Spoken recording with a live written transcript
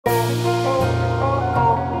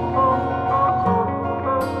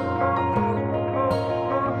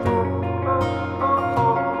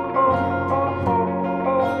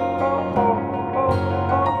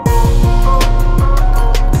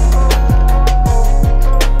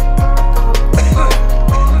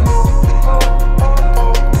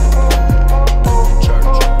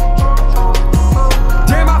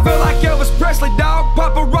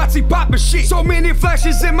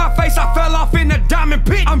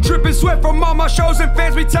Dripping sweat from all my shows and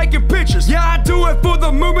fans be taking pictures. Yeah, I do it for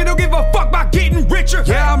the movement, don't give a fuck about getting richer.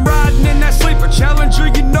 Yeah, I'm riding in that sleeper Challenger,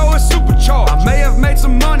 you know it's supercharged. I may have made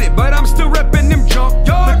some money, but I'm still repping them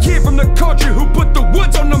junkyards. The kid from the country who put the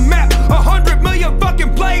woods on the map. 100 million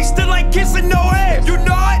fucking plays, still ain't kissing no ass. You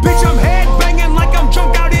know it? Bitch, I'm head banging like I'm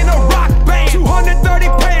drunk out in a rock band. 230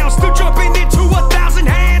 pounds, still jumping into 1,000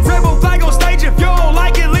 hands. Rebel flag on stage, if you don't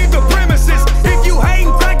like it, leave the premises. If you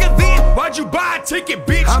hating cracker, then why'd you buy a ticket,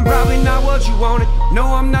 bitch? I'm probably not what you wanted, no,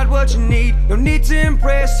 I'm not what you need. No need to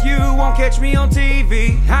impress you, won't catch me on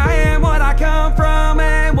TV. I am what I come from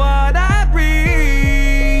and what I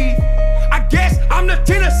breathe. I guess I'm the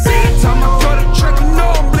Tennessee. Every time I go to track, you know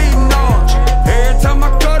I'm bleeding orange. Every time I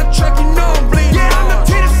go to track, you know I'm bleeding orange. Yeah, I'm the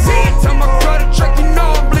Tennessee. Every time I go to track, you know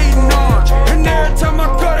I'm bleeding orange. And every time I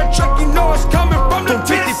go to track, you know it's coming from the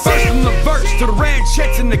Tennessee. From the verse to the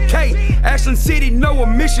ranchettes and the K. Ashland City, no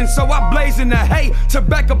emission, so I blaze in the hay.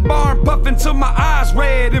 Tobacco barn puffin' till my eyes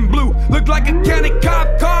red and blue. Look like a county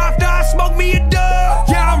cop car after I smoke me a dub.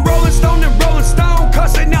 Yeah, I'm Rolling Stone and Rolling Stone,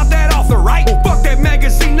 cussing out that author, right? Fuck that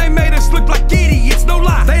magazine, they made us look like idiots, no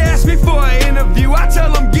lie. They ask me for an interview, I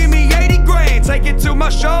tell them give me 80 grand. Take it to my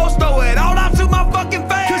shows, throw it all out to my fucking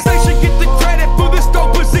fans. Cause they should get the credit for this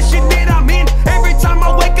dope position that I'm in. Every time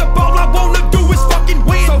I wake up, all I wanna do is fucking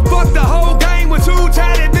win. So fuck the whole game with two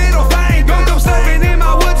tatted middle fingers. Don't go stepping in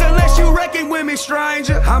my woods unless you reckon with me,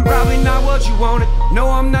 stranger. I'm probably not what you wanted, no,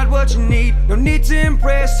 I'm not what you need. No need to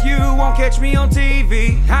impress you, won't catch me on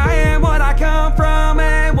TV. I am what I come from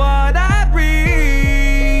and what I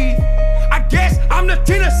breathe. I guess I'm the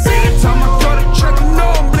Tennessee. Every time I go to track, you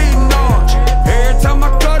know I'm bleeding orange. Every time I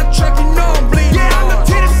go to track, you know I'm bleeding orange. Yeah, I'm the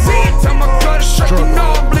Tennessee. Every time I go to track, you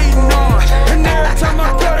know I'm bleeding orange. And every time I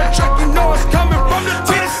go to track, you know it's coming from the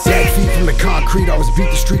Tennessee. Feet from the concrete, I always beat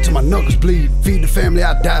the street till my knuckles bleed. Feed the family,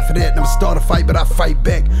 I die for that. Never start a fight, but I fight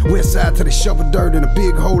back. West side till they shovel dirt in a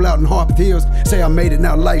big hole out in Harpeth Hills. Say I made it,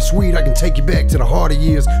 now life's sweet, I can take you back to the harder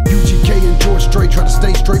years. UGK and George Strait, try to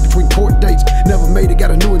stay straight between court dates. Never made it,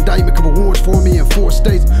 got a new indictment, couple warrants for me in 4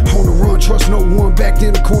 states. On the run, trust no one, backed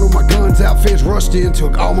in the corner, my guns out, feds rushed in,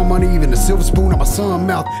 took all my money, even the silver spoon out my son's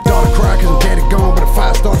mouth. Daughter cried cause her daddy gone, but a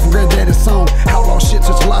fire started from granddaddy's song. Outlaw shit,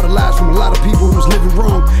 touched a lot of lives from a lot of people who was living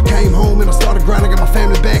wrong. Came home and I started grinding, got my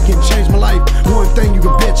family back and changed my life. One thing you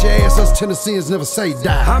can bet your ass, us Tennesseans never say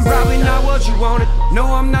die. I'm probably not what you wanted, no,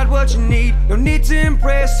 I'm not what you need. No need to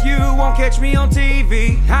impress you, won't catch me on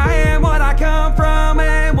TV. I am what I come from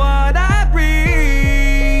and what I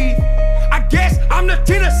breathe. I guess I'm the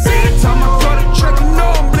Tennessee. Every time I